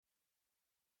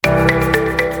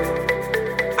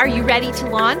Are you ready to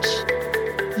launch?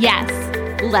 Yes.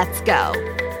 Let's go.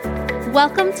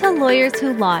 Welcome to Lawyers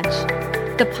Who Launch,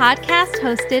 the podcast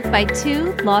hosted by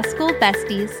two law school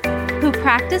besties who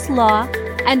practice law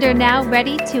and are now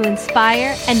ready to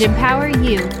inspire and empower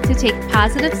you to take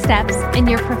positive steps in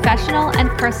your professional and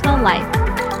personal life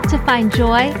to find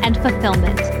joy and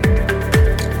fulfillment.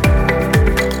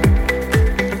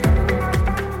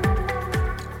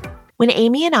 When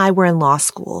Amy and I were in law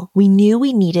school, we knew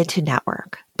we needed to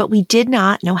network, but we did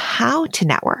not know how to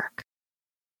network.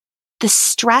 The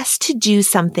stress to do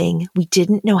something we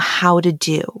didn't know how to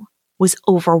do was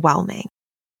overwhelming.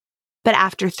 But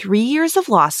after 3 years of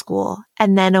law school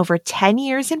and then over 10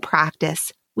 years in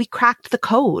practice, we cracked the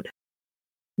code.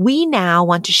 We now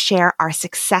want to share our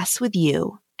success with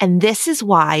you, and this is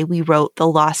why we wrote the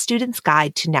Law Student's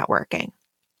Guide to Networking.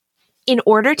 In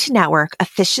order to network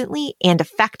efficiently and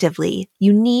effectively,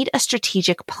 you need a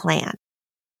strategic plan.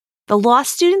 The Law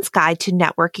Student's Guide to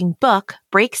Networking book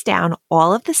breaks down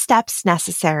all of the steps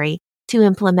necessary to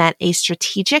implement a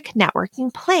strategic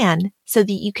networking plan so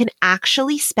that you can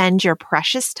actually spend your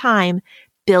precious time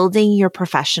building your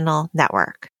professional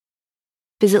network.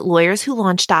 Visit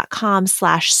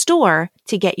lawyerswholaunch.com/store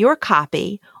to get your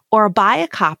copy or buy a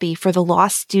copy for the law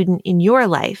student in your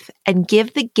life and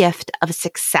give the gift of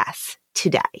success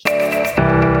today.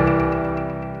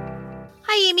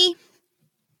 Hi, Amy.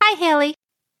 Hi, Haley.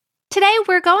 Today,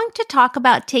 we're going to talk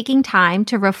about taking time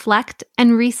to reflect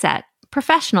and reset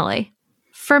professionally.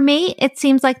 For me, it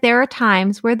seems like there are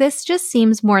times where this just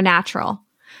seems more natural.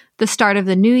 The start of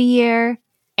the new year,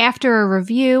 after a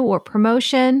review or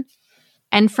promotion.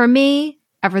 And for me,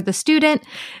 ever the student,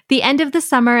 the end of the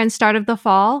summer and start of the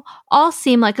fall all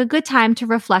seem like a good time to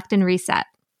reflect and reset.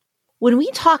 When we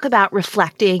talk about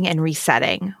reflecting and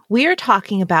resetting, we are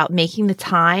talking about making the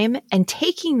time and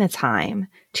taking the time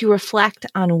to reflect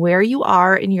on where you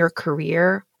are in your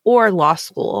career or law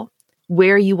school,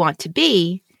 where you want to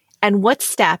be, and what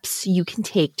steps you can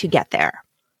take to get there.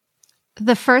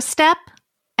 The first step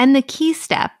and the key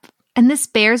step, and this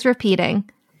bears repeating,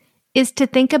 is to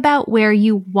think about where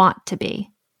you want to be.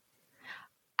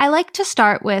 I like to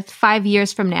start with 5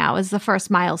 years from now as the first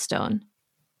milestone.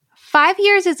 5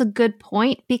 years is a good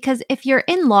point because if you're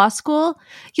in law school,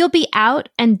 you'll be out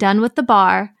and done with the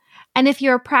bar. And if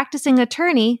you're a practicing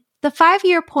attorney, the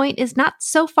 5-year point is not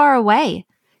so far away.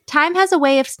 Time has a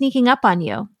way of sneaking up on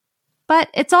you, but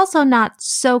it's also not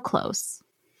so close.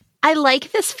 I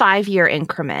like this 5-year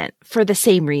increment for the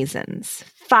same reasons.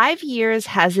 5 years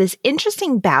has this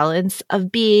interesting balance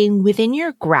of being within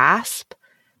your grasp,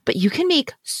 but you can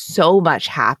make so much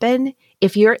happen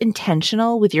if you're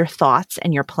intentional with your thoughts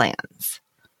and your plans.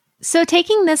 So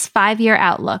taking this 5-year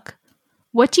outlook,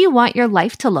 what do you want your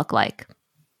life to look like?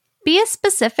 Be as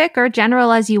specific or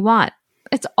general as you want.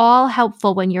 It's all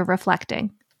helpful when you're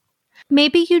reflecting.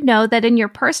 Maybe you know that in your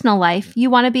personal life, you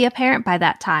want to be a parent by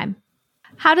that time.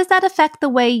 How does that affect the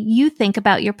way you think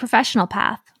about your professional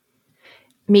path?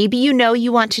 Maybe you know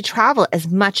you want to travel as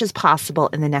much as possible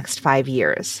in the next 5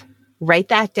 years. Write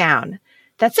that down.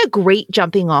 That's a great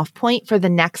jumping off point for the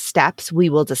next steps we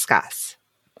will discuss.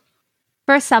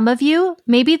 For some of you,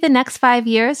 maybe the next 5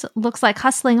 years looks like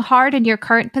hustling hard in your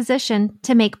current position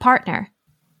to make partner.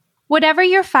 Whatever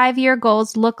your 5-year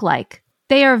goals look like,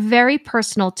 they are very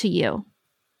personal to you.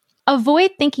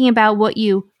 Avoid thinking about what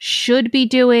you should be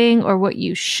doing or what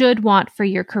you should want for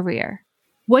your career.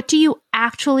 What do you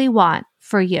actually want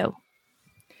for you?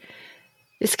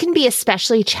 This can be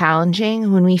especially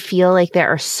challenging when we feel like there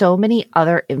are so many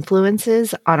other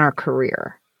influences on our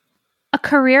career. A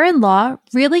career in law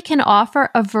really can offer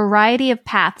a variety of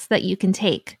paths that you can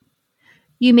take.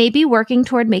 You may be working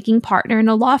toward making partner in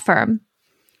a law firm,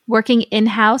 working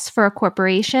in-house for a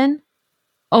corporation,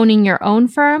 owning your own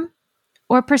firm,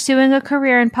 or pursuing a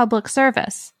career in public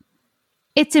service.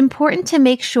 It's important to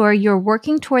make sure you're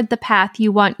working toward the path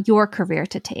you want your career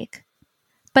to take.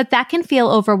 But that can feel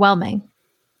overwhelming.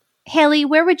 Haley,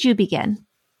 where would you begin?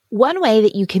 One way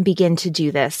that you can begin to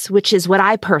do this, which is what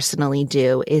I personally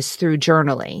do, is through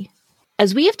journaling.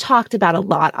 As we have talked about a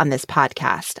lot on this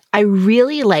podcast, I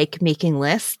really like making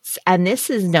lists, and this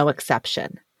is no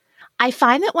exception. I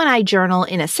find that when I journal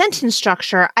in a sentence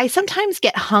structure, I sometimes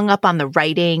get hung up on the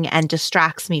writing and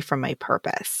distracts me from my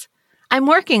purpose. I'm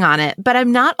working on it, but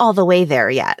I'm not all the way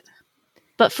there yet.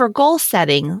 But for goal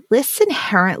setting, lists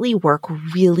inherently work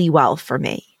really well for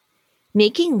me.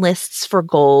 Making lists for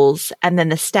goals and then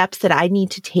the steps that I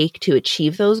need to take to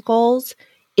achieve those goals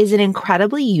is an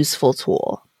incredibly useful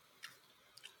tool.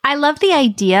 I love the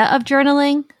idea of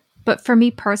journaling, but for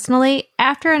me personally,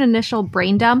 after an initial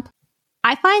brain dump,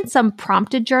 I find some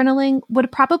prompted journaling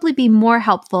would probably be more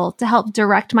helpful to help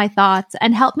direct my thoughts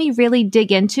and help me really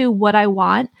dig into what I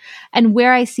want and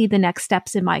where I see the next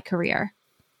steps in my career.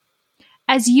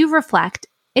 As you reflect,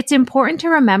 it's important to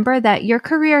remember that your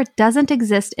career doesn't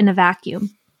exist in a vacuum.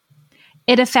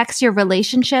 It affects your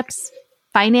relationships,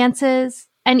 finances,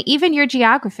 and even your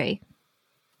geography.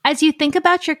 As you think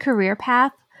about your career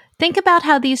path, think about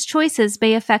how these choices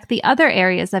may affect the other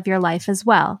areas of your life as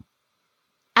well.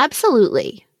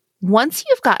 Absolutely. Once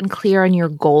you've gotten clear on your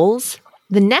goals,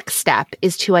 the next step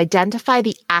is to identify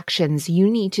the actions you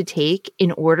need to take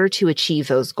in order to achieve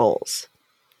those goals.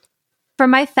 For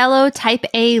my fellow Type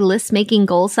A list-making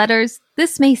goal setters,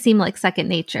 this may seem like second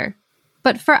nature.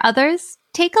 But for others,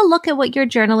 take a look at what your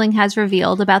journaling has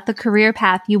revealed about the career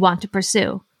path you want to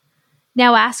pursue.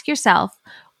 Now ask yourself,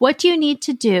 what do you need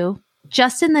to do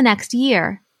just in the next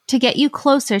year to get you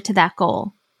closer to that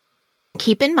goal?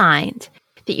 Keep in mind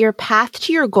that your path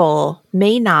to your goal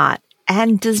may not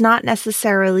and does not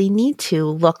necessarily need to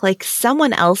look like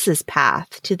someone else's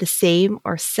path to the same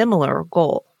or similar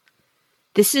goal.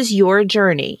 This is your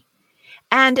journey,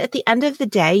 and at the end of the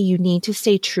day, you need to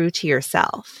stay true to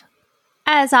yourself.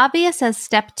 As obvious as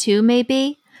step 2 may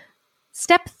be,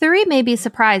 step 3 may be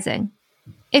surprising.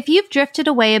 If you've drifted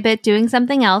away a bit doing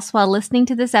something else while listening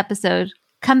to this episode,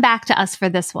 come back to us for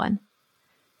this one.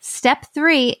 Step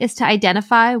 3 is to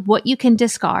identify what you can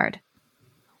discard.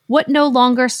 What no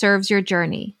longer serves your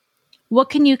journey? What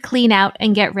can you clean out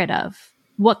and get rid of?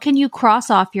 What can you cross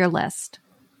off your list?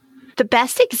 The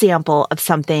best example of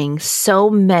something so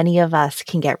many of us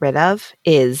can get rid of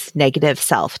is negative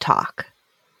self-talk.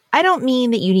 I don't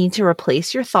mean that you need to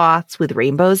replace your thoughts with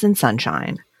rainbows and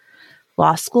sunshine.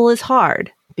 Law school is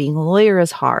hard. Being a lawyer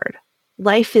is hard.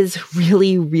 Life is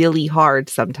really, really hard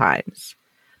sometimes.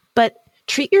 But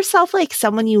treat yourself like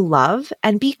someone you love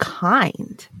and be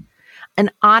kind.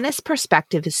 An honest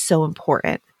perspective is so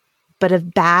important, but a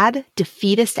bad,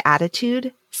 defeatist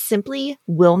attitude simply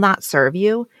will not serve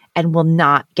you and will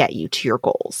not get you to your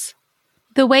goals.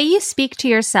 The way you speak to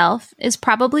yourself is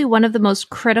probably one of the most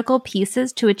critical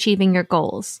pieces to achieving your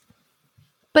goals.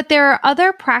 But there are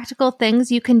other practical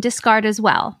things you can discard as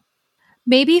well.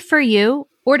 Maybe for you,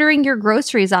 ordering your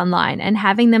groceries online and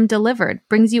having them delivered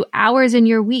brings you hours in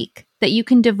your week that you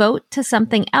can devote to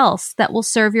something else that will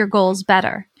serve your goals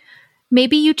better.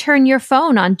 Maybe you turn your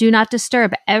phone on Do Not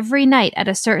Disturb every night at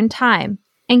a certain time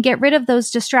and get rid of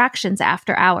those distractions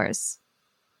after hours.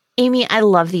 Amy, I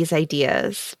love these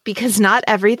ideas because not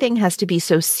everything has to be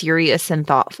so serious and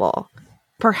thoughtful.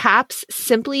 Perhaps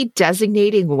simply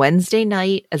designating Wednesday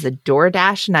night as a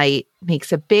DoorDash night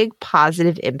makes a big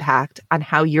positive impact on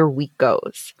how your week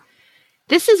goes.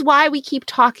 This is why we keep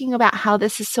talking about how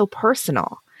this is so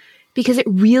personal, because it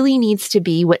really needs to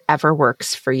be whatever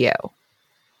works for you.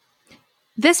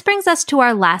 This brings us to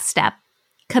our last step: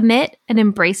 commit and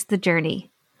embrace the journey.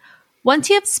 Once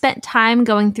you have spent time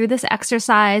going through this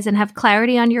exercise and have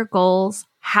clarity on your goals,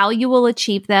 how you will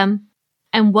achieve them,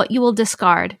 and what you will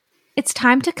discard, it's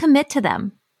time to commit to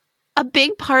them. A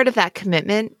big part of that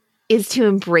commitment is to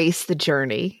embrace the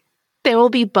journey. There will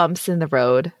be bumps in the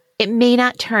road. It may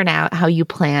not turn out how you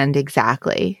planned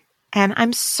exactly, and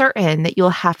I'm certain that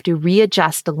you'll have to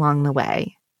readjust along the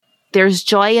way. There's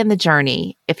joy in the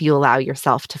journey if you allow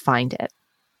yourself to find it.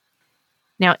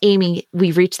 Now, Amy,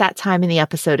 we've reached that time in the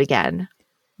episode again.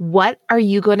 What are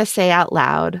you going to say out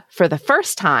loud for the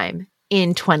first time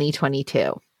in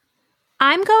 2022?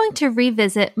 I'm going to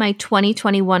revisit my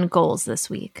 2021 goals this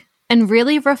week and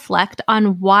really reflect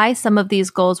on why some of these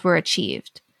goals were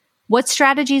achieved, what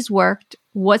strategies worked,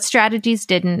 what strategies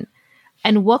didn't,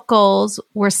 and what goals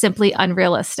were simply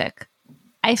unrealistic.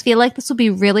 I feel like this will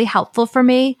be really helpful for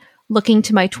me looking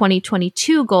to my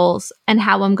 2022 goals and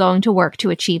how I'm going to work to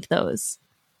achieve those.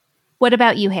 What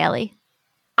about you, Haley?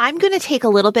 I'm going to take a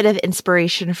little bit of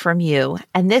inspiration from you,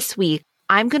 and this week,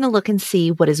 I'm going to look and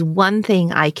see what is one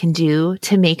thing I can do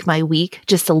to make my week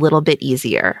just a little bit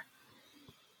easier.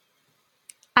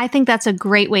 I think that's a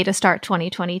great way to start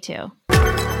 2022.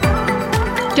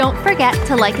 Don't forget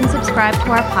to like and subscribe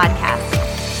to our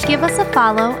podcast. Give us a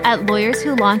follow at Lawyers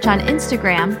Who Launch on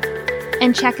Instagram,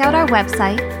 and check out our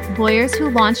website,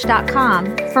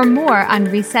 lawyerswholaunch.com, for more on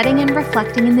resetting and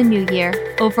reflecting in the new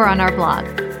year over on our blog.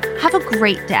 Have a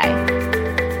great day.